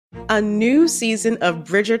A new season of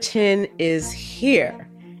Bridgerton is here.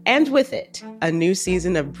 And with it, a new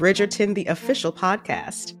season of Bridgerton, the official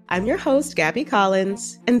podcast. I'm your host, Gabby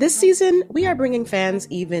Collins, and this season, we are bringing fans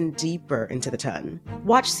even deeper into the ton.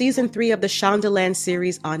 Watch season 3 of the Shondaland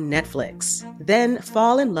series on Netflix. Then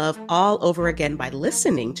fall in love all over again by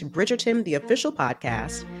listening to Bridgerton, the official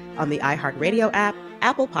podcast, on the iHeartRadio app,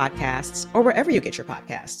 Apple Podcasts, or wherever you get your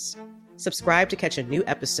podcasts. Subscribe to catch a new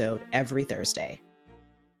episode every Thursday.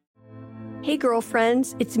 Hey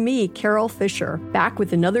girlfriends, it's me, Carol Fisher, back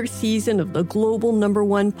with another season of the global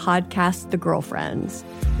 #1 podcast, The Girlfriends.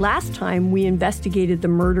 Last time, we investigated the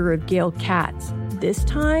murder of Gail Katz. This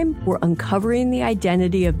time, we're uncovering the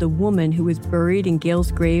identity of the woman who was buried in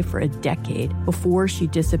Gail's grave for a decade before she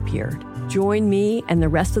disappeared. Join me and the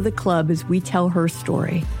rest of the club as we tell her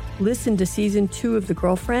story. Listen to Season 2 of The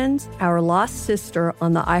Girlfriends, Our Lost Sister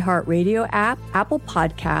on the iHeartRadio app, Apple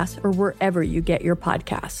Podcasts, or wherever you get your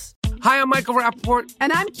podcasts. Hi, I'm Michael Rappaport.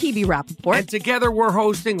 And I'm Kibi Rappaport. And together we're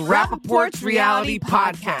hosting Rappaport's Reality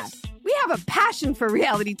Podcast. We have a passion for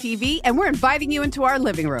reality TV, and we're inviting you into our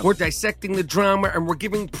living room. We're dissecting the drama, and we're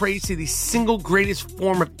giving praise to the single greatest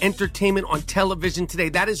form of entertainment on television today.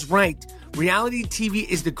 That is right. Reality TV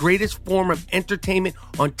is the greatest form of entertainment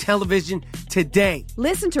on television today.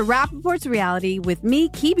 Listen to Rappaport's Reality with me,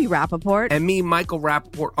 Kibi Rappaport. And me, Michael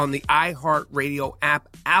Rappaport, on the iHeartRadio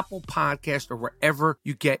app, Apple Podcast, or wherever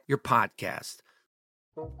you get your podcast.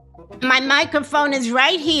 My microphone is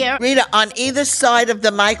right here. Rita, on either side of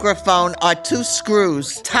the microphone are 2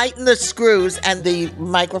 screws. Tighten the screws and the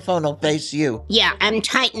microphone will face you. Yeah, I'm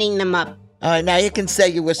tightening them up. All right, now you can say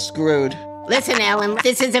you were screwed. Listen, Ellen,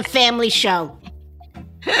 this is a family show.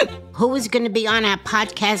 Who is going to be on our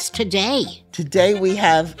podcast today? Today we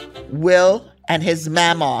have Will and his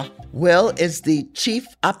mama. Will is the Chief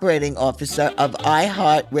Operating Officer of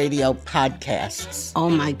iHeartRadio Podcasts. Oh,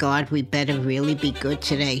 my God, we better really be good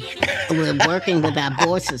today. We're working with our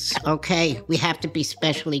bosses, okay? We have to be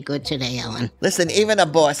specially good today, Ellen. Listen, even a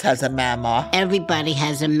boss has a mama. Everybody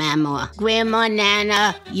has a mama. Grandma,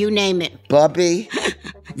 Nana, you name it. Bubby.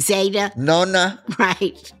 Zeta. Nona.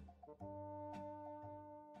 Right.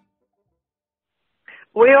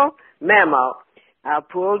 Will, memo. I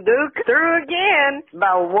pulled Duke through again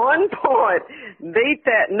by 1 point. Beat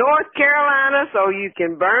that North Carolina so you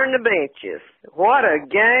can burn the benches. What a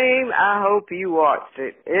game. I hope you watched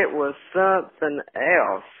it. It was something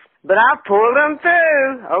else. But I pulled them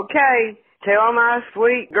through. Okay. Tell my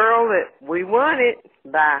sweet girl that we won it.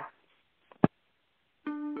 Bye.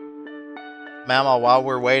 Mama, while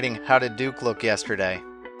we're waiting, how did Duke look yesterday?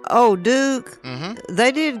 Oh, Duke? Mm-hmm.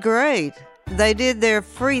 They did great. They did their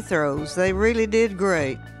free throws. They really did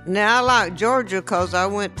great. Now, I like Georgia because I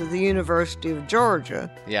went to the University of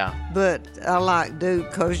Georgia. Yeah. But I like Duke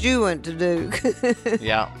because you went to Duke.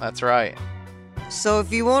 Yeah, that's right. So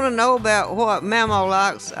if you want to know about what Mama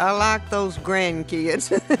likes, I like those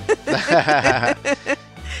grandkids.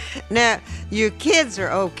 Now, your kids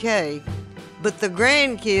are okay, but the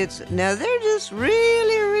grandkids, now they're just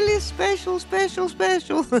really, really special.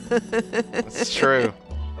 It's true.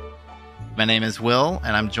 My name is Will,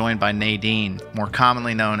 and I'm joined by Nadine, more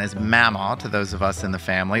commonly known as Mama to those of us in the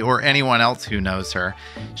family, or anyone else who knows her.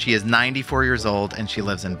 She is 94 years old, and she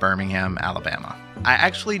lives in Birmingham, Alabama. I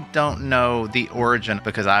actually don't know the origin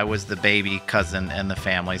because I was the baby cousin in the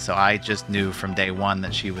family, so I just knew from day one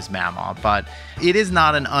that she was Mama. But it is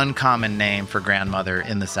not an uncommon name for grandmother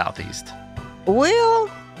in the Southeast. Will?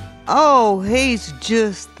 Oh, he's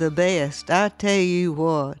just the best, I tell you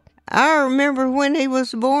what. I remember when he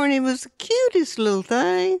was born, he was the cutest little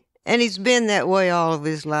thing. And he's been that way all of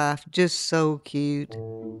his life, just so cute.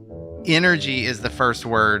 Energy is the first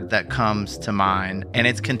word that comes to mind, and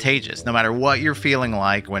it's contagious. No matter what you're feeling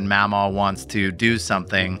like when Mama wants to do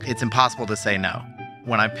something, it's impossible to say no.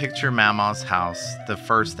 When I picture Mama's house, the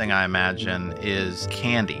first thing I imagine is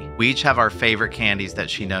candy. We each have our favorite candies that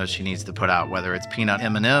she knows she needs to put out, whether it's peanut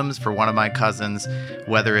M&Ms for one of my cousins,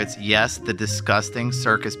 whether it's, yes, the disgusting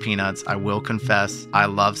circus peanuts. I will confess, I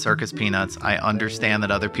love circus peanuts. I understand that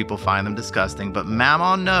other people find them disgusting, but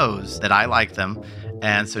Mama knows that I like them.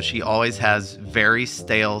 And so she always has very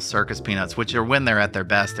stale circus peanuts, which are when they're at their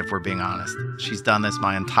best, if we're being honest. She's done this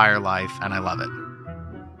my entire life, and I love it.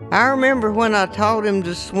 I remember when I taught him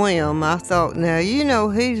to swim, I thought, now, you know,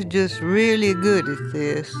 he's just really good at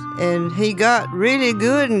this. And he got really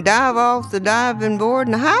good and dive off the diving board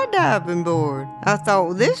and high diving board. I thought,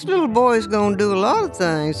 well, this little boy's going to do a lot of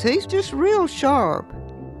things. He's just real sharp.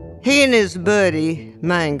 He and his buddy,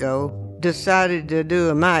 Mango, decided to do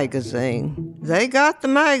a magazine. They got the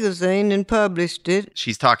magazine and published it.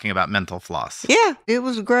 She's talking about Mental Floss. Yeah, it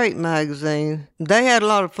was a great magazine. They had a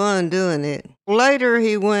lot of fun doing it. Later,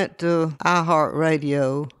 he went to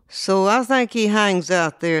iHeartRadio, so I think he hangs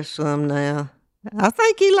out there some now. I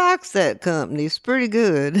think he likes that company. It's pretty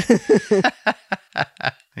good.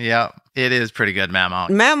 Yeah, it is pretty good, Mamaw.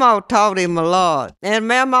 Mamaw taught him a lot. And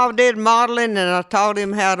Mamaw did modeling, and I taught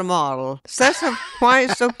him how to model. So that's why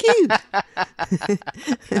it's so cute.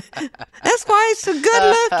 That's why it's so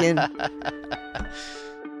good looking.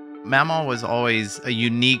 Mamaw was always a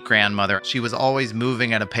unique grandmother. She was always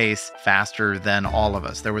moving at a pace faster than all of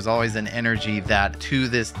us. There was always an energy that to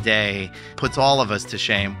this day puts all of us to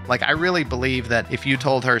shame. Like, I really believe that if you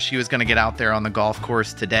told her she was going to get out there on the golf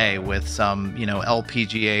course today with some,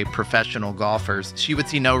 LPGA professional golfers, she would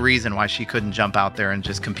see no reason why she couldn't jump out there and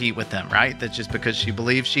just compete with them, right? That's just because she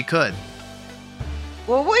believes she could.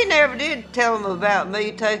 Well, we never did tell him about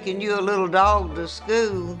me taking you a little dog to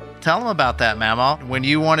school. Tell them about that, Mamaw. When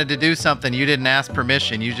you wanted to do something, you didn't ask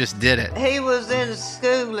permission. You just did it. He was in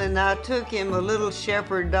school, and I took him a little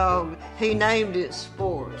shepherd dog. He named it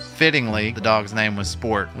Sports. Fittingly, the dog's name was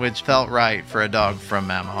Sport, which felt right for a dog from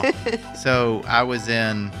Mamaw. So I was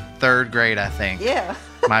in 3rd grade, I think. Yeah.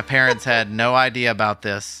 My parents had no idea about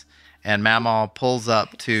this, and Mamaw pulls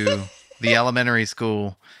up to the elementary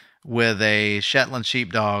school with a Shetland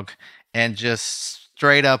sheepdog and just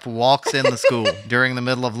straight up walks in the school during the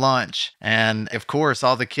middle of lunch. And of course,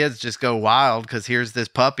 all the kids just go wild because here's this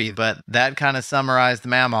puppy. But that kind of summarized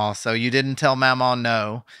Mamaw. So you didn't tell Mamaw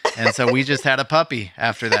no. And so we just had a puppy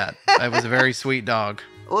after that. It was a very sweet dog.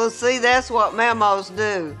 Well, see, that's what Mamaws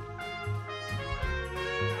do.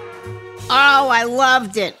 Oh, I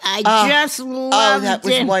loved it. I just loved it. Oh, that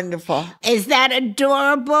was wonderful. Is that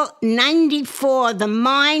adorable? 94. The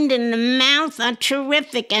mind and the mouth are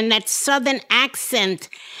terrific, and that southern accent.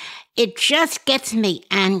 It just gets me.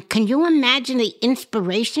 And can you imagine the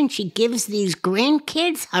inspiration she gives these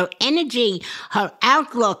grandkids? Her energy, her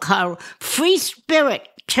outlook, her free spirit.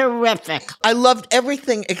 Terrific. I loved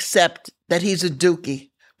everything except that he's a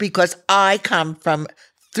dookie, because I come from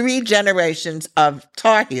 3 generations of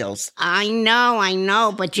Tar Heels. I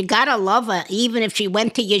know, but you gotta love her, even if she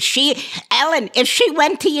went to Yeshiva. Ellen, if she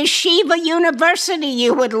went to Yeshiva University,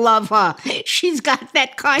 you would love her. She's got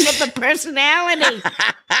that kind of a personality.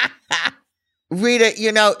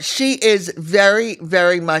 Rita, she is very,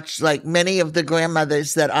 very much like many of the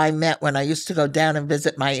grandmothers that I met when I used to go down and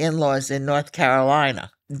visit my in-laws in North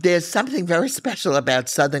Carolina. There's something very special about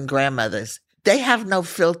Southern grandmothers. They have no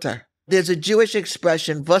filter. There's a Jewish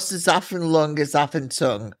expression, was ist auf den Lung ist auf den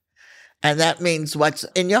Zung. And that means what's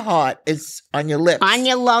in your heart is on your lips. On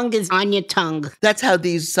your lung is on your tongue. That's how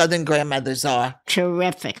these Southern grandmothers are.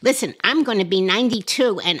 Terrific. Listen, I'm going to be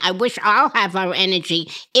 92, and I wish I'll have our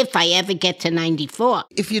energy if I ever get to 94.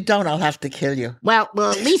 If you don't, I'll have to kill you. Well,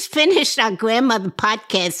 we'll at least finish our grandmother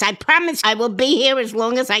podcast. I promise I will be here as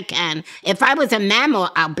long as I can. If I was a mammal,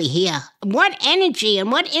 I'll be here. What energy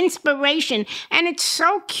and what inspiration. And it's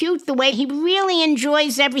so cute the way he really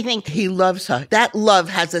enjoys everything. He loves her. That love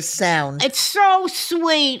has a sound. It's so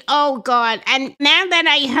sweet. Oh, God. And now that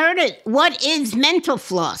I heard it, what is Mental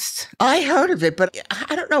Floss? I heard of it, but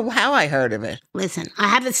I don't know how I heard of it. Listen, I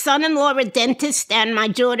have a son-in-law, a dentist, and my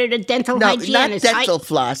daughter, a dental hygienist. Not dental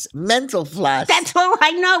floss, mental floss. That's all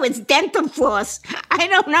I know is dental floss. I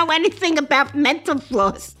don't know anything about mental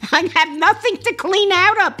floss. I have nothing to clean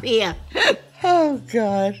out up here. Oh,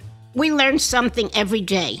 God. We learn something every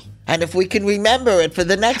day. And if we can remember it for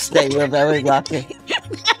the next day, we're very lucky.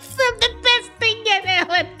 That's the best thing yet,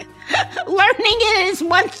 Ellen. Learning it is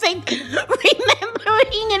one thing.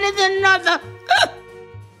 Remembering it is another.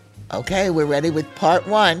 Okay, we're ready with part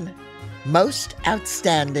 1. Most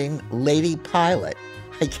Outstanding Lady Pilot.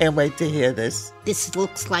 I can't wait to hear this. This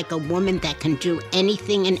looks like a woman that can do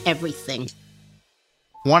anything and everything.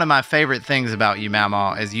 One of my favorite things about you,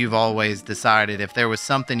 Mamaw, is you've always decided if there was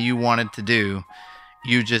something you wanted to do,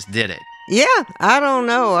 you just did it. Yeah, I don't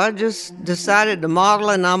know. I just decided to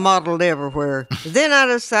model, and I modeled everywhere. Then I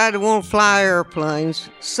decided I want to fly airplanes.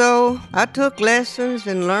 So I took lessons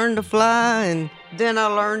and learned to fly, and then I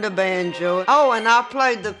learned the banjo. Oh, and I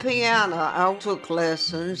played the piano. I took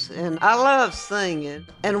lessons, and I love singing.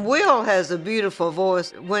 And Will has a beautiful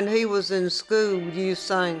voice. When he was in school, you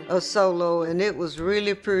sang a solo, and it was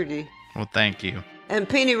really pretty. Well, thank you. And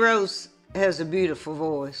Penny Rose has a beautiful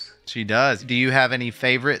voice. She does. Do you have any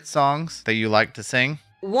favorite songs that you like to sing?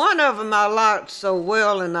 One of them I liked so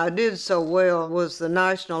well, and I did so well, was the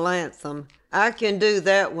national anthem. I can do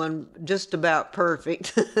that one just about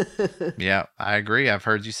perfect. Yeah, I agree. I've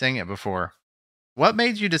heard you sing it before. What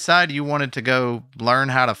made you decide you wanted to go learn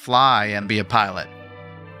how to fly and be a pilot?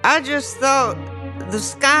 I just thought the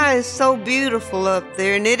sky is so beautiful up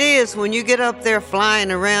there, and it is. When you get up there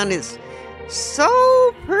flying around, it's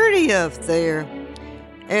so pretty up there.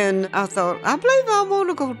 And I thought, I believe I want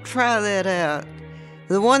to go try that out.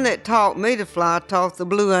 The one that taught me to fly taught the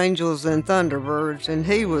Blue Angels and Thunderbirds, and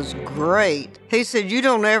he was great. He said, you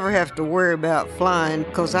don't ever have to worry about flying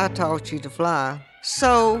because I taught you to fly.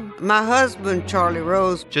 So my husband, Charlie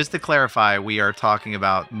Rose. Just to clarify, we are talking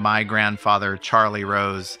about my grandfather, Charlie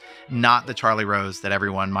Rose, not the Charlie Rose that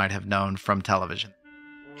everyone might have known from television.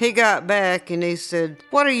 He got back and he said,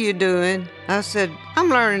 what are you doing? I said, I'm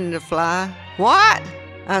learning to fly. What?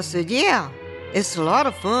 I said, yeah, it's a lot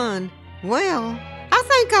of fun. Well, I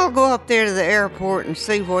think I'll go up there to the airport and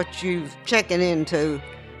see what you're checking into.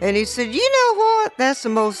 And he said, you know what? That's the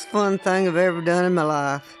most fun thing I've ever done in my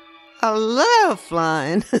life. I love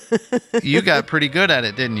flying. You got pretty good at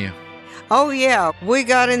it, didn't you? Oh, yeah. We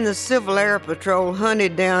got in the Civil Air Patrol,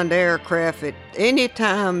 hunted down the aircraft at any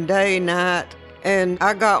time, day, night. And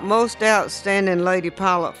I got most outstanding lady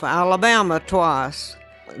pilot for Alabama twice.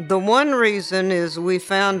 The one reason is we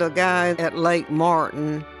found a guy at Lake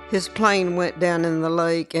Martin. His plane went down in the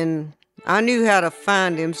lake, and I knew how to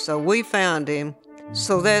find him, so we found him.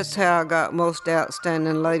 So that's how I got most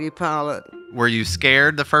outstanding lady pilot. Were you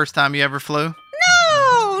scared the first time you ever flew? No.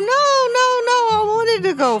 I wanted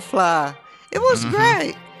to go fly. It was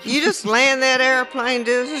great. You just land that airplane,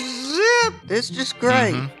 just zip. It's just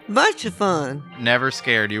great. Bunch of fun. Never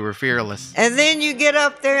scared. You were fearless. And then you get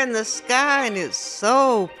up there in the sky, and it's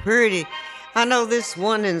so pretty. I know this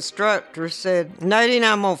one instructor said, Nadine,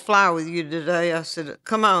 I'm going to fly with you today. I said,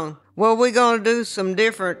 come on. Well, we're going to do some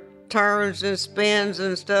different turns and spins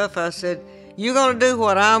and stuff. I said, you're going to do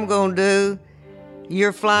what I'm going to do.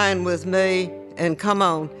 You're flying with me, and come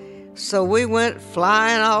on. So we went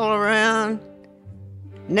flying all around.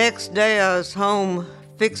 Next day, I was home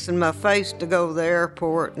fixing my face to go to the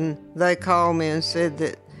airport, and they called me and said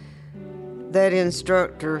that that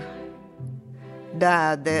instructor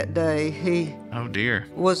died that day. He oh dear.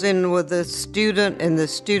 Was in with a student, and the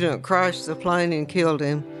student crashed the plane and killed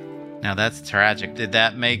him. Now that's tragic. Did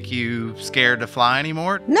that make you scared to fly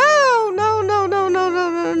anymore? No.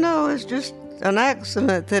 It's just an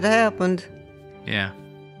accident that happened. Yeah.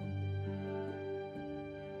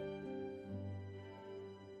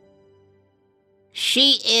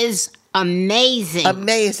 She is amazing.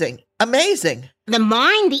 Amazing. The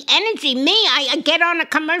mind, the energy. Me, I get on a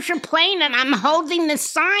commercial plane and I'm holding the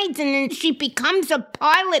sides, and then she becomes a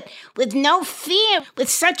pilot with no fear, with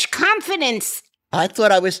such confidence. I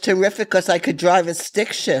thought I was terrific because I could drive a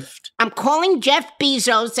stick shift. I'm calling Jeff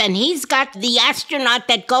Bezos, and he's got the astronaut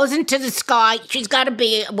that goes into the sky. She's got to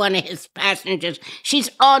be one of his passengers. She's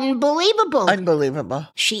unbelievable. Unbelievable.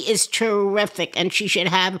 She is terrific, and she should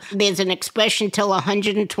have, there's an expression, till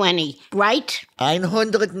 120, right?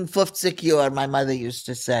 150 Jahre, my mother used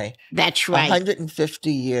to say. That's right.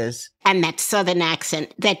 150 years. And that southern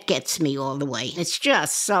accent, that gets me all the way. It's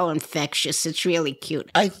just so infectious. It's really cute.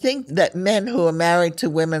 I think that men who are married to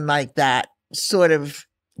women like that sort of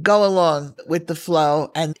go along with the flow,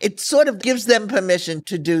 and it sort of gives them permission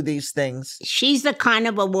to do these things. She's the kind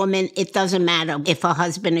of a woman, it doesn't matter if her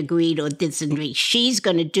husband agreed or disagreed. She's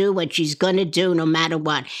going to do what she's going to do no matter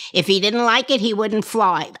what. If he didn't like it, he wouldn't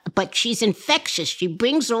fly. But she's infectious. She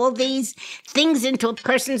brings all these things into a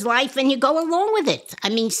person's life, and you go along with it. I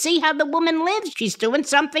mean, see how the woman lives. She's doing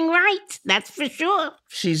something right. That's for sure.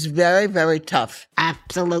 She's very, very tough.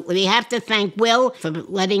 Absolutely. We have to thank Will for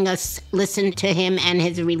letting us listen to him and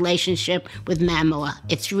his relationship with Mamoa.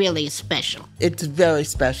 It's really special. It's very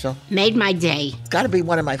special. Made my day. It's got to be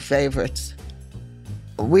one of my favorites.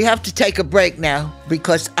 We have to take a break now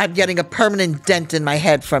because I'm getting a permanent dent in my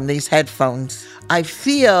head from these headphones. I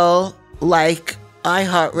feel like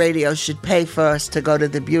iHeartRadio should pay for us to go to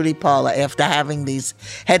the beauty parlor after having these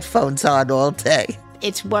headphones on all day.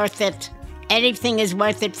 It's worth it. Anything is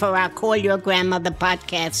worth it for our Call Your Grandmother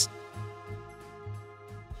podcast.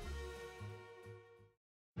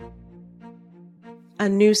 A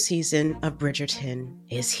new season of Bridgerton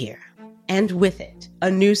is here. And with it,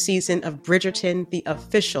 a new season of Bridgerton, the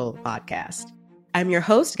official podcast. I'm your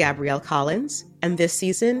host, Gabrielle Collins, and this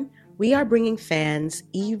season, we are bringing fans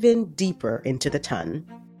even deeper into the ton.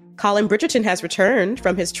 Colin Bridgerton has returned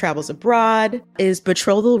from his travels abroad. Is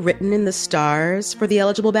betrothal written in the stars for the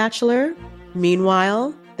eligible bachelor?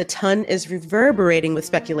 Meanwhile, the ton is reverberating with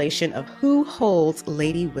speculation of who holds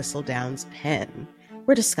Lady Whistledown's pen.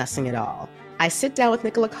 We're discussing it all. I sit down with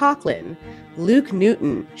Nicola Coughlan, Luke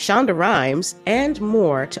Newton, Shonda Rhimes, and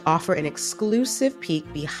more to offer an exclusive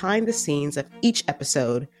peek behind the scenes of each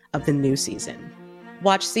episode of the new season.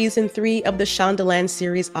 Watch season 3 of the Shondaland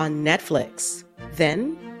series on Netflix.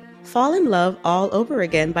 Then, fall in love all over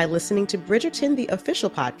again by listening to Bridgerton, the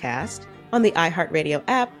official podcast, on the iHeartRadio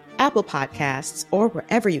app, Apple Podcasts, or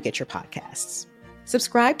wherever you get your podcasts.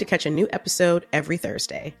 Subscribe to catch a new episode every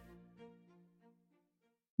Thursday.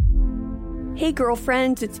 Hey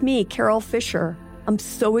girlfriends, it's me, Carol Fisher. I'm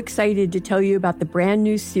so excited to tell you about the brand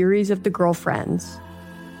new series of The Girlfriends.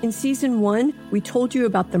 In season 1, we told you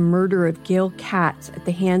about the murder of Gail Katz at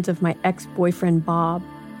the hands of my ex-boyfriend Bob.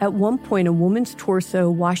 At one point, a woman's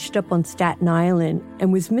torso washed up on Staten Island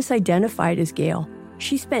and was misidentified as Gail.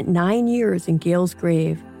 She spent 9 years in Gail's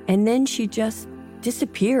grave, and then she just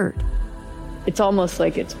disappeared. It's almost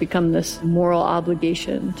like it's become this moral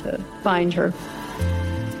obligation to find her.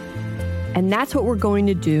 And that's what we're going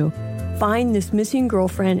to do. Find this missing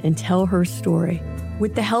girlfriend and tell her story.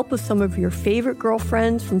 With the help of some of your favorite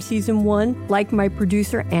girlfriends from season 1, like my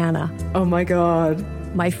producer Anna. Oh my God.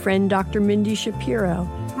 My friend Dr. Mindy Shapiro.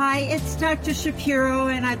 Hi, it's Dr. Shapiro,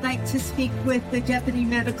 and I'd like to speak with the deputy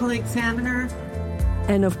medical examiner.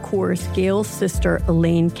 And of course, Gail's sister,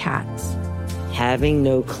 Elaine Katz. Having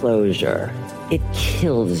no closure, it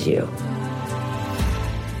kills you.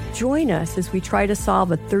 Join us as we try to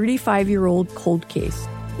solve a 35-year-old cold case.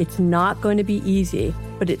 It's not going to be easy,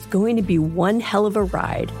 but it's going to be one hell of a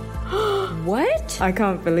ride. What? I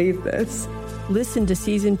can't believe this. Listen to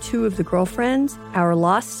season 2 of The Girlfriends, Our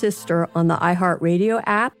Lost Sister on the iHeartRadio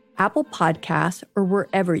app, Apple Podcasts, or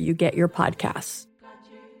wherever you get your podcasts.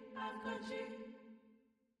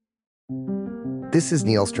 This is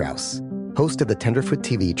Neil Strauss, host of the Tenderfoot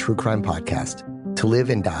TV true crime podcast, To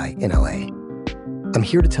Live and Die in LA. I'm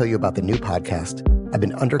here to tell you about the new podcast I've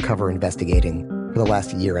been undercover investigating for the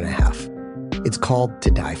last year and a half. It's called To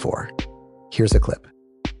Die For. Here's a clip.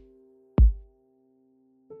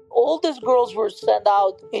 All these girls were sent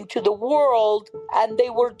out into the world and they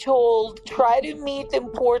were told, try to meet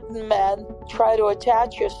important men, try to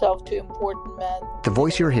attach yourself to important men. The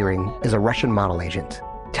voice you're hearing is a Russian model agent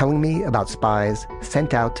telling me about spies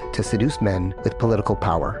sent out to seduce men with political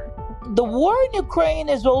power. The war in Ukraine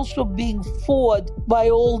is also being fought by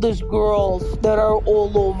all these girls that are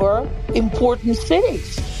all over important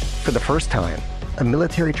cities. For the first time, a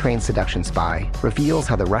military-trained seduction spy reveals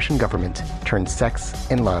how the Russian government turned sex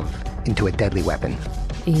and love into a deadly weapon.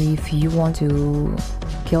 If you want to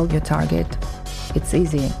kill your target, it's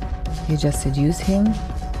easy. You just seduce him,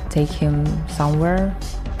 take him somewhere,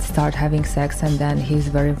 start having sex, and then he's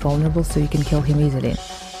very vulnerable, so you can kill him easily.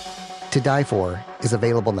 To Die For is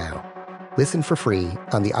available now. Listen for free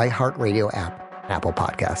on the iHeartRadio app, Apple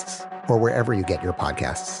Podcasts, or wherever you get your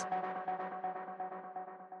podcasts.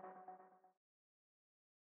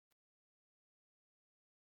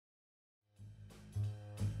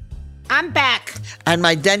 I'm back. And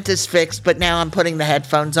my dentist fixed, but now I'm putting the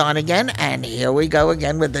headphones on again, and here we go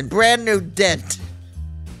again with a brand new dent.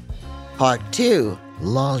 Part 2,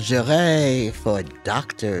 lingerie for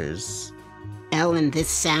doctors. Ellen, this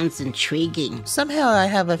sounds intriguing. Somehow I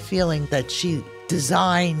have a feeling that she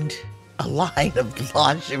designed a line of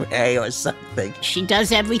lingerie or something. She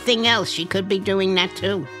does everything else. She could be doing that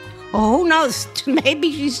too. Oh, who knows?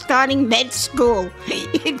 Maybe she's starting med school.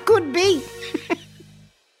 It could be.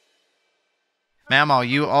 Mamaw,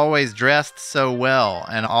 you always dressed so well,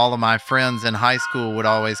 and all of my friends in high school would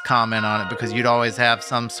always comment on it because you'd always have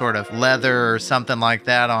some sort of leather or something like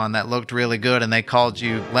that on that looked really good, and they called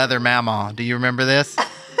you Leather Mamaw. Do you remember this?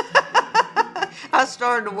 I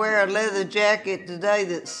started to wear a leather jacket today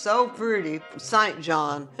that's so pretty, St.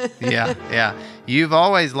 John. Yeah. You've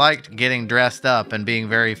always liked getting dressed up and being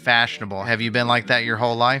very fashionable. Have you been like that your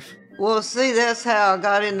whole life? Well, see, that's how I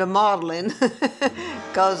got into modeling,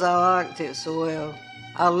 because I liked it so well.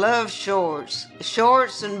 I love shorts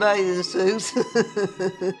and bathing suits.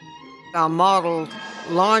 I modeled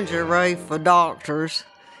lingerie for doctors.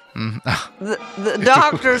 The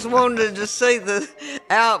doctors wanted to see the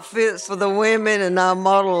outfits for the women, and I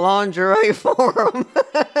modeled lingerie for them.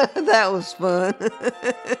 That was fun.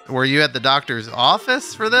 Were you at the doctor's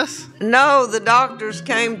office for this? No, the doctors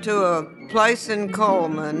came to a place in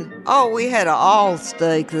Coleman. Oh, we had an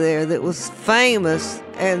all-steak there that was famous,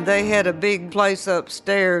 and they had a big place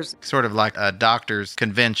upstairs. Sort of like a doctor's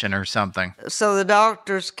convention or something. So the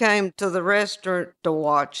doctors came to the restaurant to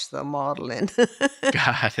watch the modeling.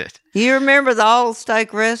 Got it. You remember the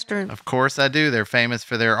all-steak restaurant? Of course I do. They're famous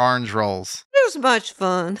for their orange rolls. It was much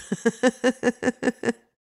fun.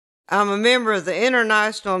 I'm a member of the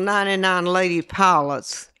International 99 Lady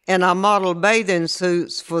Pilots. And I modeled bathing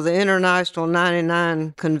suits for the International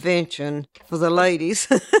 99 convention for the ladies.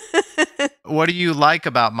 What do you like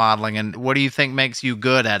about modeling, and what do you think makes you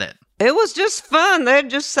good at it? It was just fun. They'd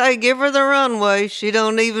just say, give her the runway. She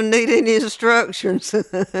don't even need any instructions.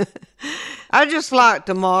 I just like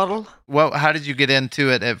to model. Well, how did you get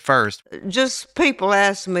into it at first? Just people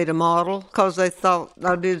asked me to model because they thought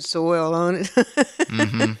I did so well on it.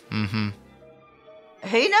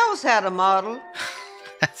 He knows how to model.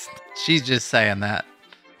 She's just saying that.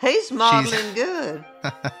 He's modeling good.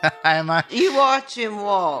 Am I? You watch him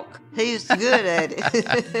walk. He's good at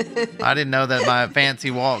it. I didn't know that my fancy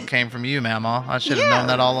walk came from you, Mama. I should have known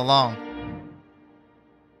that all along.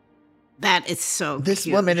 That is so This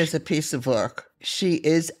cute. woman is a piece of work. She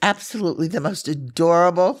is absolutely the most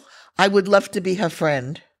adorable. I would love to be her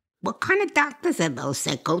friend. What kind of doctors are those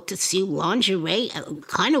that go to see lingerie?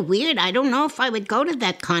 Kind of weird. I don't know if I would go to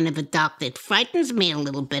that kind of a doctor. It frightens me a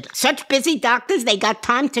little bit. Such busy doctors, they got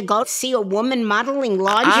time to go see a woman modeling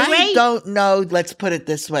lingerie? I don't know, let's put it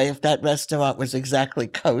this way, if that restaurant was exactly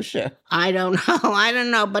kosher. I don't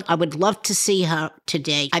know, but I would love to see her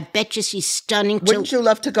today. I bet you she's stunning too. Wouldn't you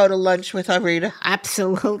love to go to lunch with her, Rita?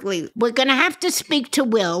 Absolutely. We're going to have to speak to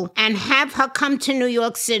Will and have her come to New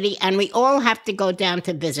York City, and we all have to go down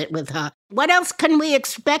to visit with her. What else can we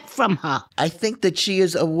expect from her? I think that she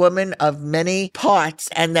is a woman of many parts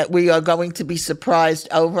and that we are going to be surprised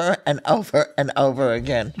over and over and over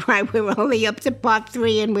again. Right, we're only up to part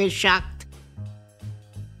 3 and we're shocked.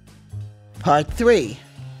 Part 3,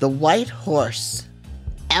 the white horse.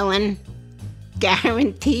 Ellen,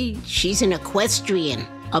 guaranteed she's an equestrian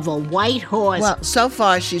of a white horse. Well, so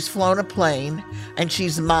far she's flown a plane and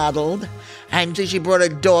she's modeled and she brought a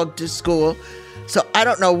dog to school. So I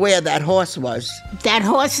don't know where that horse was. That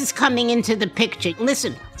horse is coming into the picture.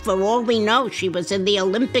 Listen, for all we know, she was in the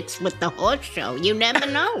Olympics with the horse show. You never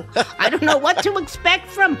know. I don't know what to expect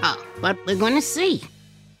from her, but we're going to see.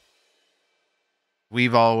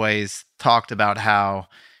 We've always talked about how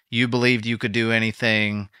you believed you could do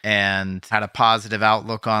anything and had a positive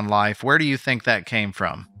outlook on life. Where do you think that came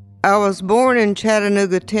from? I was born in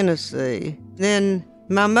Chattanooga, Tennessee. Then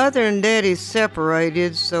my mother and daddy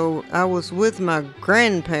separated, so I was with my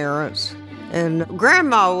grandparents. And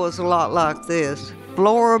Grandma was a lot like this.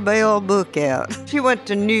 Flora Bell Bookout. She went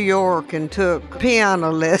to New York and took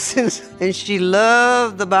piano lessons, and she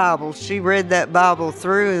loved the Bible. She read that Bible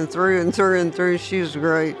through and through and through and through. She was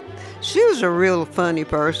great. She was a real funny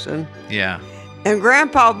person. Yeah. And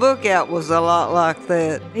Grandpa Bookout was a lot like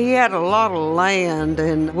that. He had a lot of land,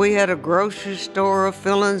 and we had a grocery store, a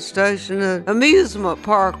filling station, an amusement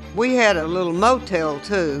park. We had a little motel,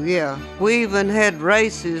 too, yeah. We even had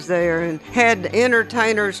races there and had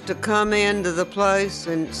entertainers to come into the place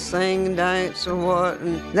and sing and dance and what,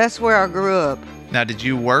 and that's where I grew up. Now, did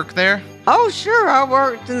you work there? Oh, sure. I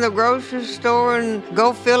worked in the grocery store and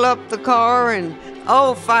go fill up the car and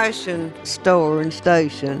old-fashioned store and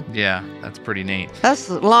station. Yeah, that's pretty neat. That's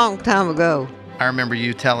a long time ago. I remember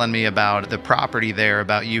you telling me about the property there,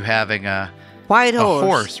 about you having a white horse. A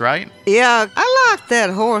horse, right? Yeah, I liked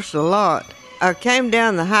that horse a lot. I came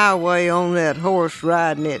down the highway on that horse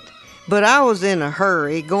riding it, but I was in a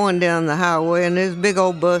hurry going down the highway, and there's a big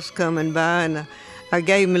old bus coming by, and I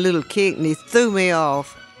gave him a little kick, and he threw me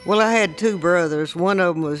off. Well, I had 2 brothers. One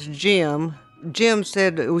of them was Jim. Jim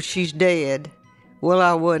said, she's dead. Well,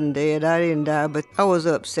 I wasn't dead. I didn't die, but I was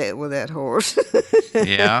upset with that horse.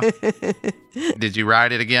 Yeah? Did you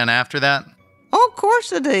ride it again after that? Oh, of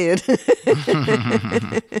course I did.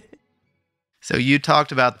 So you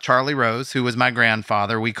talked about Charlie Rose, who was my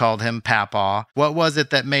grandfather. We called him Papaw. What was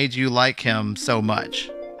it that made you like him so much?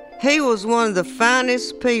 He was one of the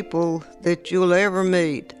finest people that you'll ever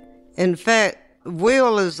meet. In fact,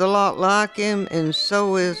 Will is a lot like him, and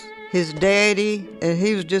so is his daddy, and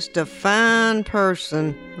he was just a fine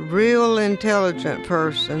person, real intelligent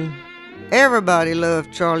person. Everybody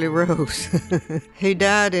loved Charlie Rose. He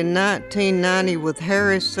died in 1990 with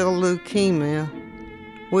hairy cell leukemia.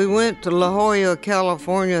 We went to La Jolla,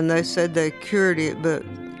 California, and they said they cured it, but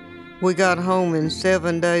we got home and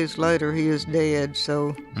 7 days later he was dead,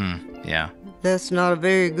 so yeah. That's not a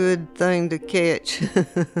very good thing to catch.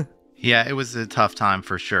 Yeah, it was a tough time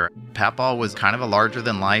for sure. Papaw was kind of a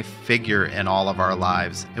larger-than-life figure in all of our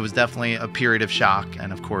lives. It was definitely a period of shock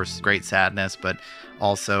and, of course, great sadness, but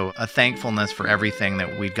also a thankfulness for everything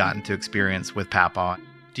that we'd gotten to experience with Papaw.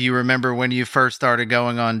 Do you remember when you first started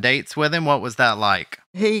going on dates with him? What was that like?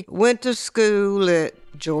 He went to school at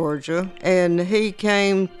Georgia, and he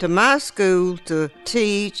came to my school to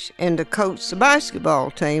teach and to coach the basketball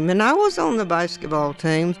team, and I was on the basketball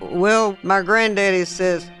team. Well, my granddaddy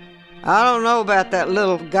says, I don't know about that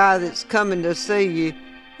little guy that's coming to see you.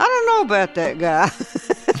 I don't know about that guy.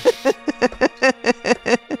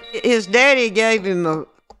 His daddy gave him a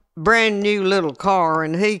brand new little car,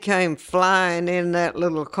 and he came flying in that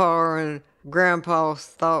little car, and Grandpa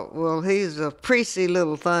thought, well, he's a prissy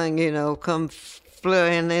little thing, come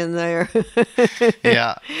flying in there.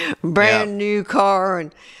 Yeah. Brand new car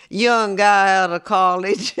and young guy out of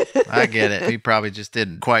college. I get it. He probably just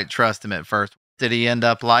didn't quite trust him at first. Did he end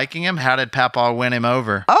up liking him? How did Papa win him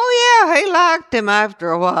over? Oh, yeah, he liked him after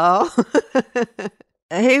a while.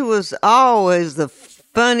 He was always the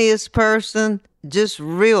funniest person, just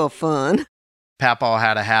real fun. Papa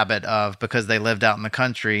had a habit of, because they lived out in the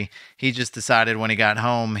country, he just decided when he got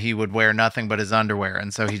home he would wear nothing but his underwear.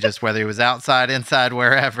 And so he just, whether he was outside, inside,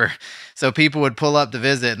 wherever. So people would pull up to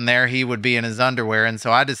visit and there he would be in his underwear. And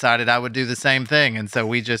so I decided I would do the same thing. And so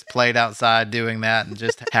we just played outside doing that and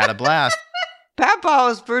just had a blast. Papa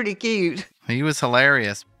was pretty cute. He was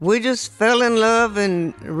hilarious. We just fell in love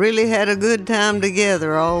and really had a good time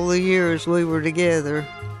together all the years we were together.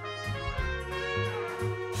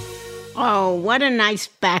 Oh, what a nice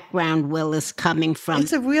background Will is coming from.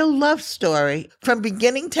 It's a real love story. From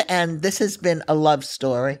beginning to end, this has been a love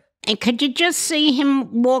story. And could you just see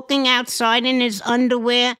him walking outside in his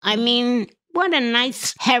underwear? I mean, what a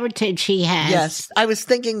nice heritage he has. Yes, I was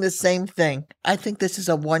thinking the same thing. I think this is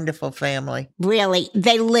a wonderful family. Really,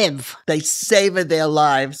 they live. They savor their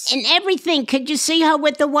lives. And everything. Could you see her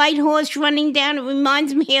with the white horse running down? It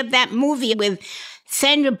reminds me of that movie with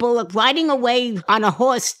Sandra Bullock riding away on a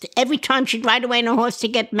horse every time she'd ride away on a horse to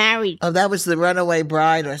get married. Oh, that was The Runaway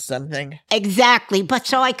Bride or something. Exactly. But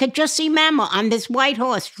so I could just see Mama on this white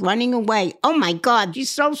horse running away. Oh, my God, she's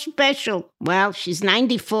so special. Well, she's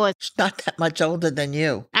 94. She's not that much older than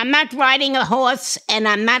you. I'm not riding a horse and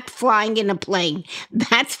I'm not flying in a plane.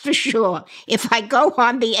 That's for sure. If I go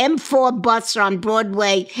on the M4 bus on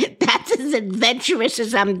Broadway, that's as adventurous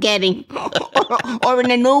as I'm getting. or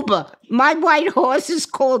in an Uber. My white horse is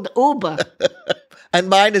called Uber. And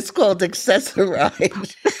mine is called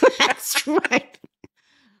Accessoride. That's right.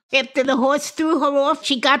 After the horse threw her off,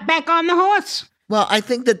 she got back on the horse. Well, I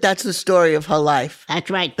think that's the story of her life. That's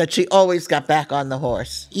right. That she always got back on the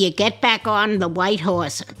horse. You get back on the white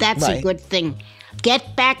horse. That's right. A good thing.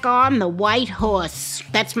 Get back on the white horse.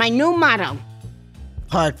 That's my new motto.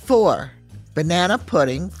 Part 4. Banana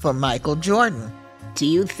pudding for Michael Jordan. Do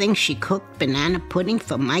you think she cooked banana pudding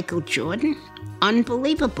for Michael Jordan?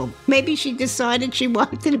 Unbelievable. Maybe she decided she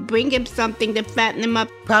wanted to bring him something to fatten him up.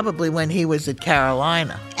 Probably when he was at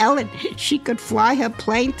Carolina. Ellen, she could fly her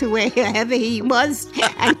plane to wherever he was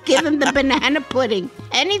and give him the banana pudding.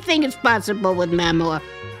 Anything is possible with Mama.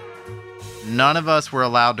 None of us were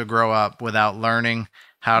allowed to grow up without learning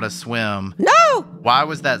how to swim. No! Why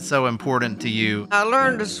was that so important to you? I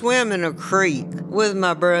learned to swim in a creek with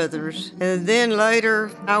my brothers. And then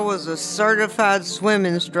later, I was a certified swim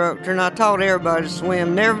instructor, and I taught everybody to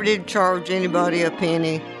swim. Never did charge anybody a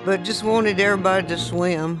penny, but just wanted everybody to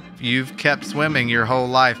swim. You've kept swimming your whole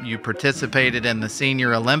life. You participated in the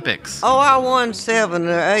Senior Olympics. Oh, I won 7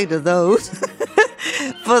 or 8 of those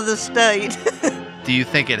for the state. Do you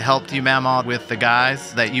think it helped you, Mama, with the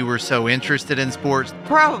guys that you were so interested in sports?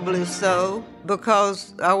 Probably so,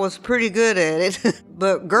 because I was pretty good at it.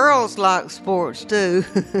 But girls like sports, too.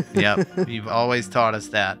 Yep, you've always taught us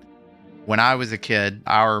that. When I was a kid,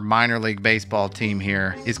 our minor league baseball team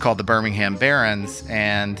here is called the Birmingham Barons,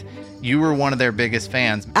 and you were one of their biggest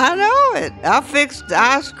fans. I know it. I fixed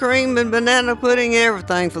ice cream and banana pudding,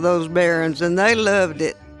 everything for those Barons, and they loved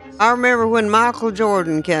it. I remember when Michael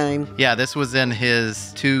Jordan came. Yeah, this was in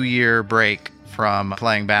his 2-year break from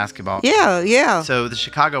playing basketball. Yeah. So the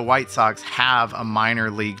Chicago White Sox have a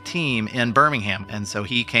minor league team in Birmingham. And so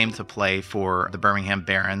he came to play for the Birmingham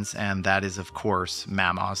Barons. And that is, of course,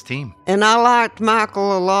 Mama's team. And I liked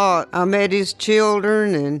Michael a lot. I met his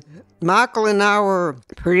children, and Michael and I were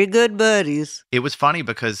pretty good buddies. It was funny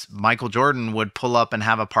because Michael Jordan would pull up and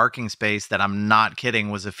have a parking space that, I'm not kidding,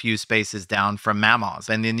 was a few spaces down from Mama's.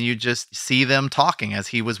 And then you just see them talking as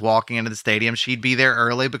he was walking into the stadium. She'd be there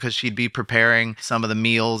early because she'd be preparing some of the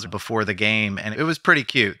meals before the game. And it was pretty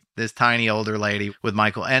cute, this tiny older lady with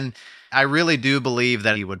Michael. And I really do believe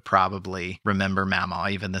that he would probably remember Mama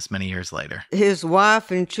even this many years later. His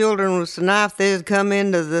wife and children was nice. They'd come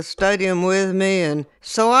into the stadium with me, and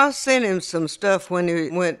So I sent him some stuff when he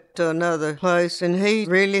went to another place, and he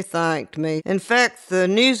really thanked me. In fact, the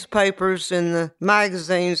newspapers and the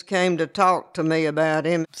magazines came to talk to me about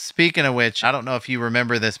him. Speaking of which, I don't know if you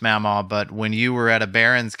remember this, Mamaw, but when you were at a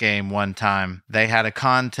Barons game one time, they had a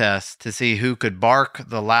contest to see who could bark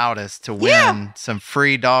the loudest to win some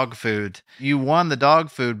free dog food. You won the dog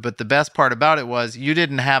food, but the best part about it was you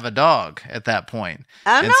didn't have a dog at that point.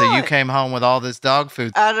 I know and so you it. came home with all this dog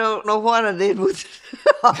food. I don't know what I did with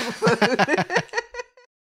dog food.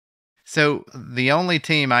 So the only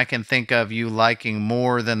team I can think of you liking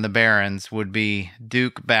more than the Barons would be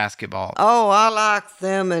Duke basketball. Oh, I like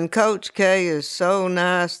them, and Coach K is so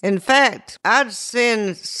nice. In fact, I'd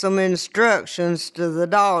send some instructions to the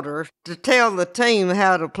daughter to tell the team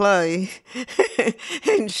how to play.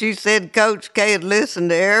 And she said Coach K had listened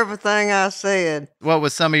to everything I said. What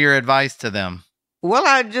was some of your advice to them? Well,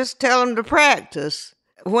 I'd just tell them to practice.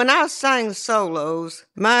 When I sang solos,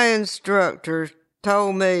 my instructor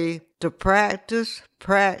told me to practice,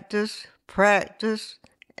 practice, practice.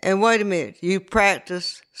 And wait a minute, you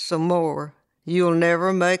practice some more. You'll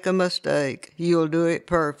never make a mistake. You'll do it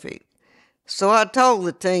perfect. So I told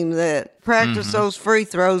the team that. Practice those free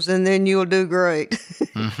throws and then you'll do great.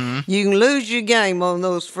 You can lose your game on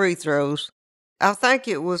those free throws. I think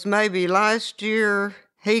it was maybe last year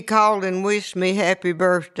he called and wished me happy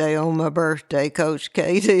birthday on my birthday, Coach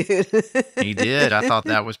K did. He did. I thought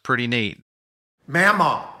that was pretty neat.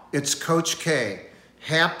 Mama, it's Coach K.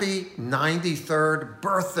 Happy 93rd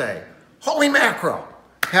birthday. Holy mackerel.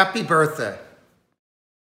 Happy birthday.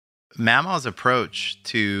 Mamaw's approach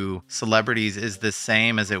to celebrities is the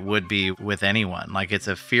same as it would be with anyone. Like, it's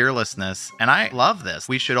a fearlessness, and I love this.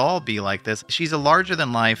 We should all be like this. She's a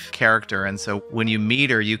larger-than-life character, and so when you meet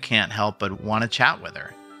her, you can't help but want to chat with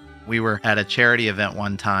her. We were at a charity event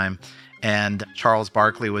one time, and Charles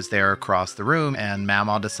Barkley was there across the room, and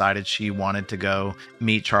Mamaw decided she wanted to go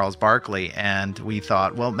meet Charles Barkley. And we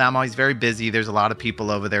thought, well, Mamaw, he's very busy. There's a lot of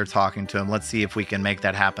people over there talking to him. Let's see if we can make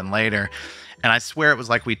that happen later. And I swear it was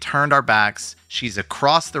like we turned our backs. She's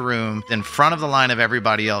across the room in front of the line of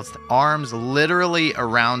everybody else, arms literally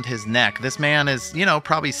around his neck. This man is,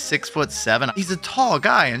 probably 6'7". He's a tall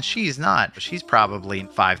guy and she's not. She's probably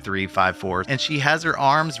 5'3", 5'4". And she has her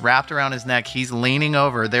arms wrapped around his neck. He's leaning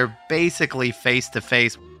over. They're basically face to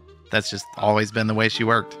face. That's just always been the way she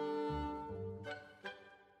worked.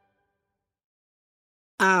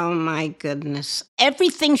 Oh, my goodness.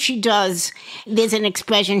 Everything she does, there's an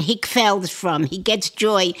expression he kvelds from. He gets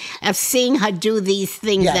joy of seeing her do these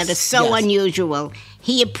things that are so unusual.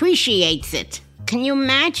 He appreciates it. Can you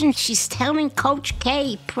imagine? She's telling Coach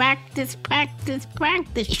K, practice, practice,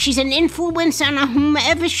 practice. She's an influence on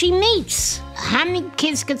whomever she meets. How many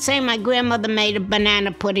kids could say my grandmother made a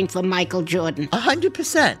banana pudding for Michael Jordan?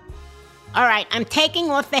 100%. All right, I'm taking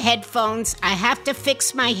off the headphones. I have to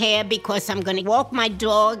fix my hair because I'm going to walk my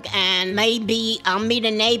dog and maybe I'll meet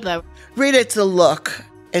a neighbor. Rita, it's a look.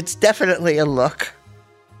 It's definitely a look.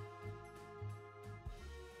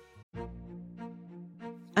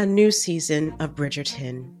 A new season of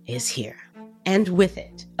Bridgerton is here. And with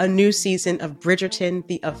it, a new season of Bridgerton,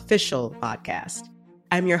 the official podcast.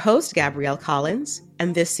 I'm your host, Gabrielle Collins,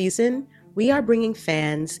 and this season, we are bringing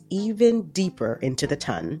fans even deeper into the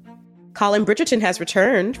ton. Colin Bridgerton has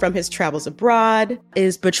returned from his travels abroad.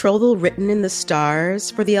 Is betrothal written in the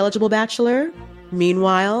stars for the eligible bachelor?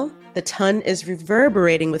 Meanwhile, the ton is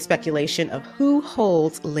reverberating with speculation of who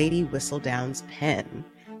holds Lady Whistledown's pen.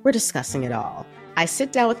 We're discussing it all. I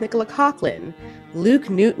sit down with Nicola Coughlan, Luke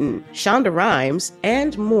Newton, Shonda Rhimes,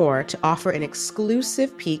 and more to offer an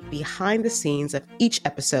exclusive peek behind the scenes of each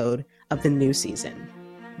episode of the new season.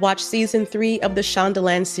 Watch season 3 of the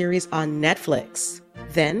Shondaland series on Netflix.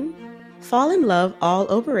 Then, fall in love all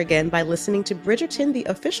over again by listening to Bridgerton, the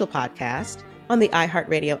official podcast, on the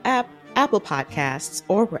iHeartRadio app, Apple Podcasts,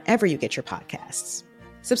 or wherever you get your podcasts.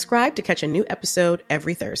 Subscribe to catch a new episode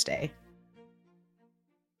every Thursday.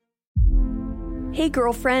 Hey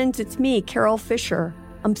girlfriends, it's me, Carol Fisher.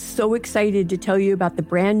 I'm so excited to tell you about the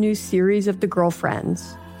brand new series of The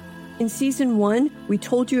Girlfriends. In season 1, we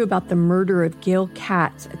told you about the murder of Gail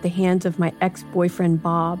Katz at the hands of my ex-boyfriend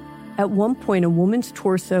Bob. At one point, a woman's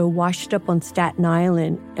torso washed up on Staten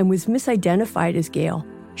Island and was misidentified as Gail.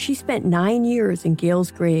 She spent 9 years in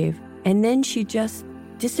Gail's grave, and then she just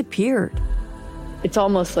disappeared. It's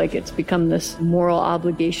almost like it's become this moral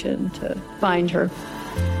obligation to find her.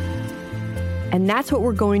 And that's what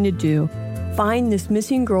we're going to do. Find this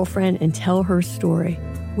missing girlfriend and tell her story.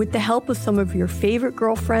 With the help of some of your favorite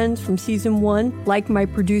girlfriends from season 1, like my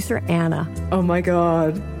producer Anna. Oh my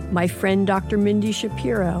God. My friend Dr. Mindy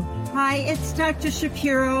Shapiro. Hi, it's Dr.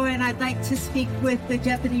 Shapiro, and I'd like to speak with the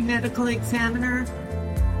Deputy Medical Examiner.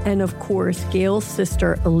 And of course, Gail's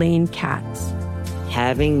sister, Elaine Katz.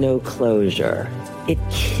 Having no closure, it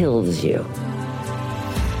kills you.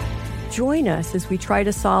 Join us as we try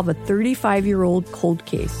to solve a 35-year-old cold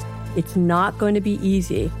case. It's not going to be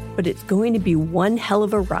easy, but it's going to be one hell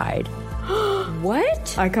of a ride.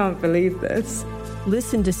 What? I can't believe this.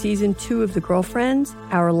 Listen to Season 2 of The Girlfriends,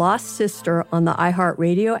 Our Lost Sister on the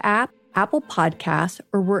iHeartRadio app, Apple Podcasts,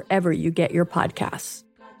 or wherever you get your podcasts.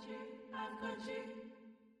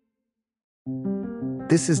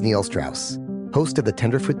 This is Neil Strauss, host of the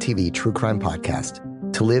Tenderfoot TV true crime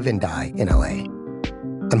podcast, To Live and Die in LA.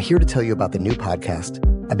 I'm here to tell you about the new podcast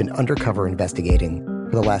I've been undercover investigating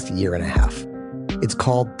for the last year and a half. It's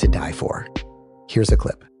called To Die For. Here's a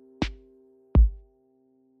clip.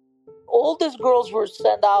 All these girls were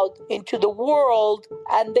sent out into the world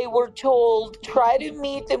and they were told, try to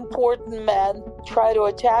meet important men, try to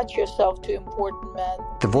attach yourself to important men.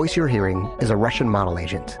 The voice you're hearing is a Russian model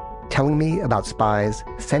agent telling me about spies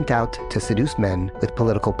sent out to seduce men with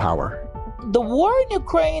political power. The war in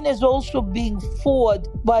Ukraine is also being fought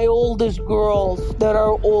by all these girls that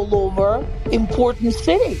are all over important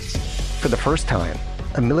cities. For the first time,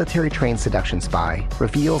 a military-trained seduction spy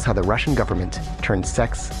reveals how the Russian government turned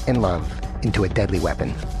sex and love into a deadly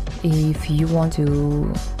weapon. If you want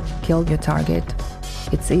to kill your target,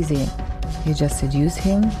 it's easy. You just seduce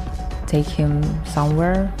him, take him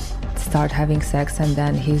somewhere, start having sex, and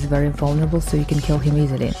then he's very vulnerable, so you can kill him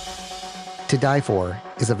easily. To Die For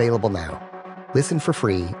is available now. Listen for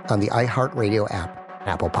free on the iHeartRadio app,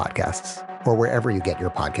 Apple Podcasts, or wherever you get your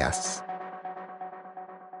podcasts.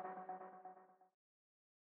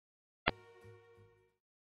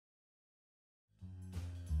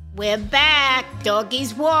 We're back.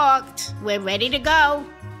 Doggies walked. We're ready to go.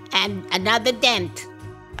 And another dent.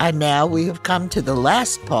 And now we have come to the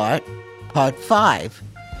last part, part 5.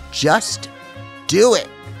 Just do it.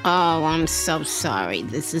 Oh, I'm so sorry.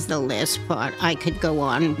 This is the last part. I could go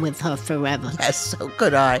on with her forever. Yes, so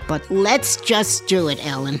could I. But let's just do it,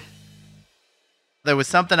 Ellen. There was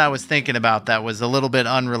something I was thinking about that was a little bit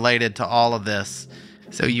unrelated to all of this.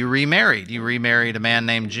 So you remarried. You remarried a man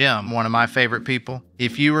named Jim, one of my favorite people.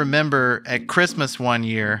 If you remember, at Christmas one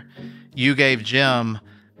year, you gave Jim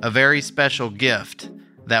a very special gift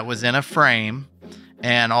that was in a frame,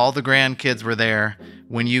 and all the grandkids were there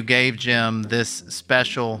when you gave Jim this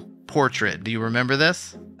special portrait. Do you remember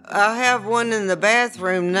this? I have one in the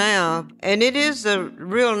bathroom now, and it is a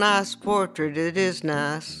real nice portrait. It is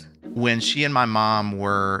nice. When she and my mom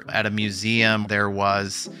were at a museum, there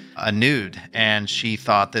was a nude, and she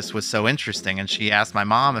thought this was so interesting, and she asked my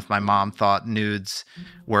mom if my mom thought nudes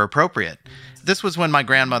were appropriate. This was when my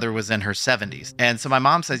grandmother was in her 70s, and so my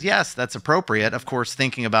mom says, yes, that's appropriate, of course,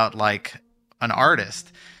 thinking about like an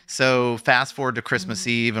artist. So fast forward to Christmas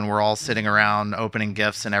Eve, and we're all sitting around opening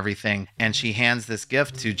gifts and everything, and she hands this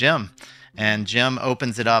gift to Jim. And Jim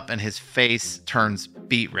opens it up and his face turns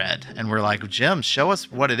beet red. And we're like, Jim, show us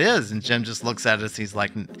what it is. And Jim just looks at us. He's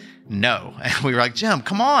like, no. And we were like, Jim,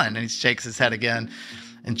 come on. And he shakes his head again.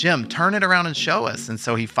 And Jim, turn it around and show us. And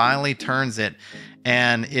so he finally turns it.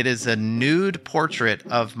 And it is a nude portrait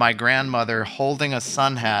of my grandmother holding a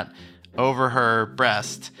sun hat over her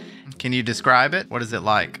breast. Can you describe it? What is it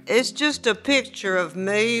like? It's just a picture of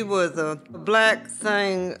me with a black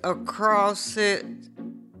thing across it,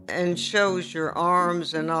 and shows your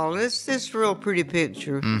arms and all. It's this real pretty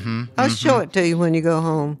picture. I'll show it to you when you go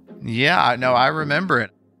home. Yeah, I know. I remember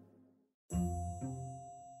it.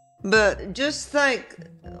 But just think,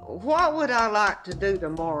 what would I like to do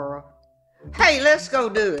tomorrow? Hey, let's go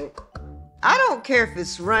do it. I don't care if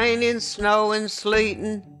it's raining, snowing,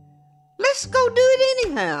 sleeting. Let's go do it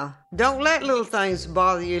anyhow. Don't let little things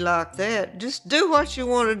bother you like that. Just do what you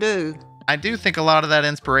want to do. I do think a lot of that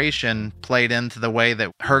inspiration played into the way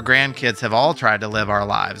that her grandkids have all tried to live our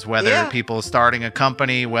lives, whether people starting a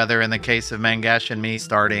company, whether in the case of Mangesh and me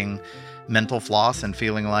starting Mental Floss and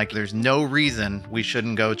feeling like there's no reason we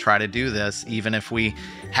shouldn't go try to do this, even if we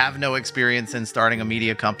have no experience in starting a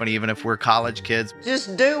media company, even if we're college kids.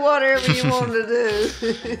 Just do whatever you want to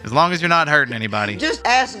do. As long as you're not hurting anybody. Just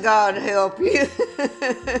ask God to help you.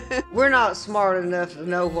 We're not smart enough to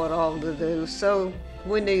know what all to do, so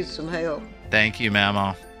we need some help. Thank you,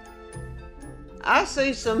 Mama. I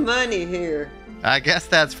see some money here. I guess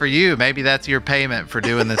that's for you. Maybe that's your payment for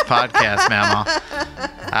doing this podcast, Mama.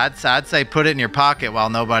 I'd say put it in your pocket while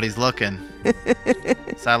nobody's looking.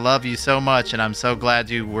 So I love you so much, and I'm so glad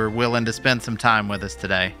you were willing to spend some time with us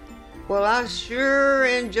today. Well, I sure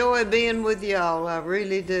enjoy being with y'all. I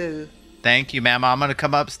really do. Thank you, Mama. I'm going to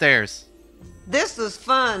come upstairs. This was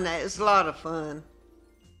fun. It's a lot of fun.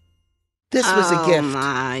 This was a gift. Oh,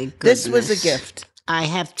 my goodness. This was a gift. I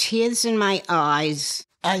have tears in my eyes.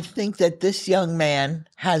 I think that this young man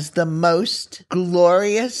has the most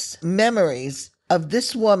glorious memories of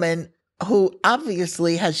this woman who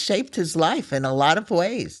obviously has shaped his life in a lot of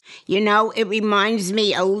ways. You know, it reminds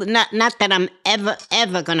me, not that I'm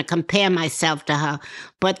ever going to compare myself to her,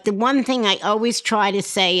 but the one thing I always try to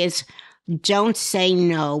say is, don't say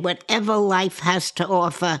no. Whatever life has to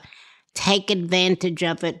offer, take advantage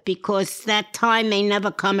of it, because that time may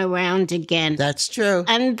never come around again. That's true.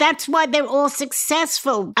 And that's why they're all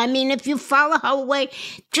successful. I mean, if you follow her way,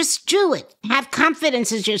 just do it. Have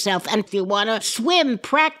confidence in yourself. And if you want to swim,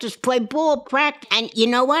 practice, play ball, practice. And you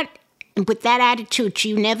know what? With that attitude,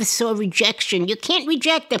 she never saw rejection. You can't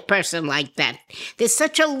reject a person like that. There's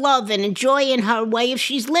such a love and a joy in her way if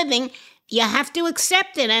she's living. You have to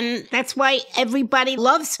accept it, and that's why everybody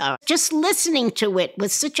loves her. Just listening to it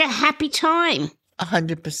was such a happy time.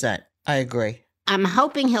 100%. I agree. I'm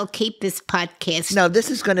hoping he'll keep this podcast. No, this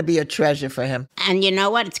is going to be a treasure for him. And you know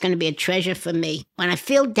what? It's going to be a treasure for me. When I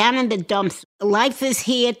feel down in the dumps, life is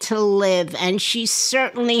here to live, and she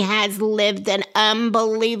certainly has lived an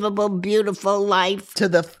unbelievable, beautiful life. To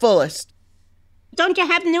the fullest. Don't you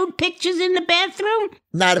have nude pictures in the bathroom?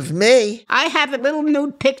 Not of me. I have a little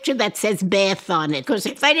nude picture that says bath on it, because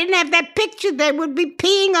if I didn't have that picture, they would be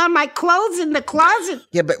peeing on my clothes in the closet.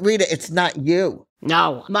 Yeah, but Rita, it's not you.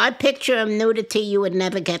 No, my picture of nudity you would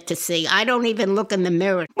never get to see. I don't even look in the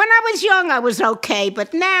mirror. When I was young, I was okay,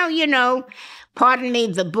 but now, you know, pardon me,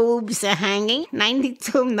 the boobs are hanging.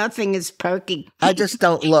 92, nothing is perky. I just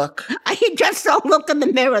don't look. I just don't look in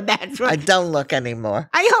the mirror, that's right. I don't look anymore.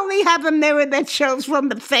 I only have a mirror that shows from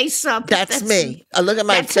the face up. That's me. I look at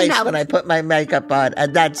my face when I put my makeup on,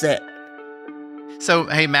 and that's it. So,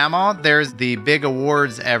 hey, Mama, there's the big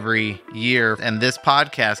awards every year, and this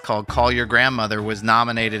podcast called Call Your Grandmother was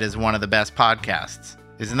nominated as one of the best podcasts.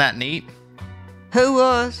 Isn't that neat? Who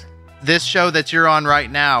was? This show that you're on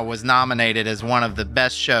right now was nominated as one of the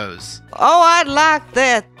best shows. Oh, I'd like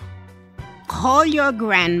that. Call Your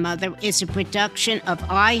Grandmother is a production of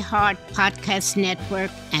iHeart Podcast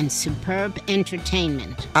Network and Superb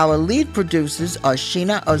Entertainment. Our lead producers are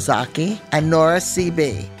Sheena Ozaki and Nora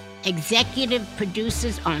CB. Executive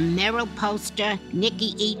producers are Meryl Poster,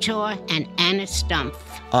 Nikki Etor, and Anna Stumpf.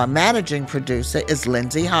 Our managing producer is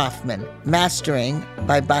Lindsay Hoffman. Mastering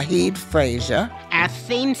by Bahid Frazier. Our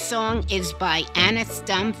theme song is by Anna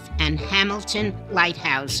Stumpf and Hamilton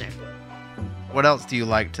Lighthouser. What else do you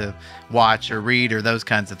like to watch or read or those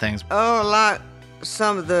kinds of things? Oh, like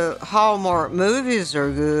some of the Hallmark movies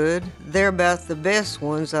are good. They're about the best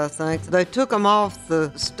ones, I think. They took them off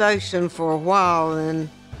the station for a while, and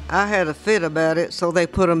I had a fit about it, so they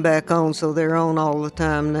put them back on, so they're on all the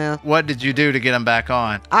time now. What did you do to get them back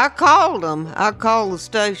on? I called them. I called the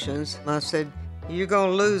stations. I said, you're going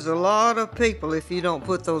to lose a lot of people if you don't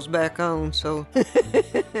put those back on, so...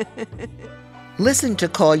 Listen to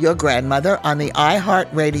Call Your Grandmother on the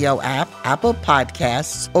iHeartRadio app, Apple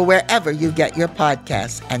Podcasts, or wherever you get your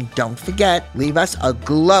podcasts. And don't forget, leave us a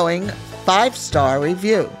glowing 5-star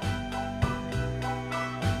review.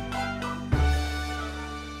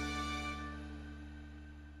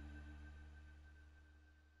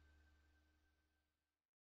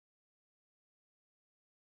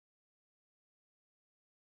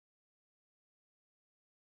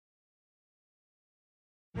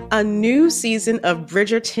 A new season of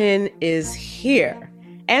Bridgerton is here.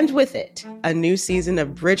 And with it, a new season of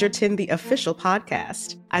Bridgerton, the official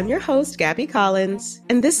podcast. I'm your host, Gabby Collins,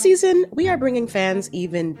 and this season, we are bringing fans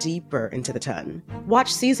even deeper into the ton.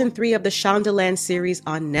 Watch season 3 of the Shondaland series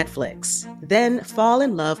on Netflix. Then fall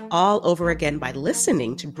in love all over again by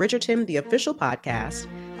listening to Bridgerton, the official podcast,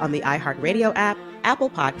 on the iHeartRadio app, Apple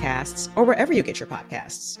Podcasts, or wherever you get your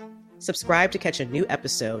podcasts. Subscribe to catch a new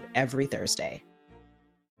episode every Thursday.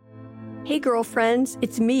 Hey girlfriends,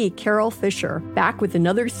 it's me, Carol Fisher, back with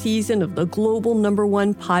another season of the global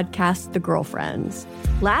 #1 podcast, The Girlfriends.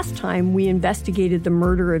 Last time, we investigated the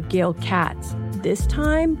murder of Gail Katz. This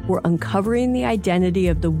time, we're uncovering the identity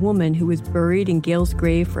of the woman who was buried in Gail's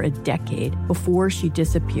grave for a decade before she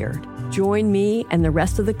disappeared. Join me and the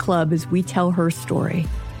rest of the club as we tell her story.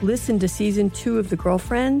 Listen to Season 2 of The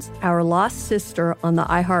Girlfriends, Our Lost Sister on the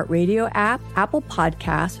iHeartRadio app, Apple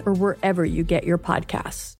Podcasts, or wherever you get your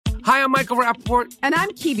podcasts. Hi, I'm Michael Rappaport. And I'm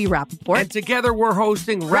Kibi Rappaport. And together we're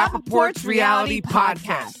hosting Rappaport's Reality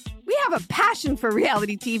Podcast. We have a passion for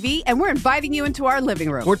reality TV, and we're inviting you into our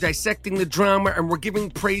living room. We're dissecting the drama, and we're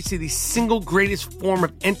giving praise to the single greatest form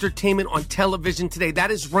of entertainment on television today.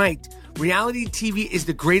 That is right. Reality TV is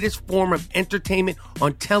the greatest form of entertainment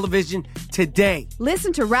on television today.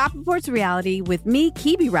 Listen to Rappaport's Reality with me,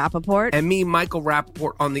 Kibi Rappaport. And me, Michael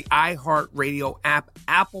Rappaport, on the iHeartRadio app,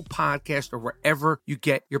 Apple Podcast, or wherever you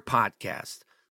get your podcast.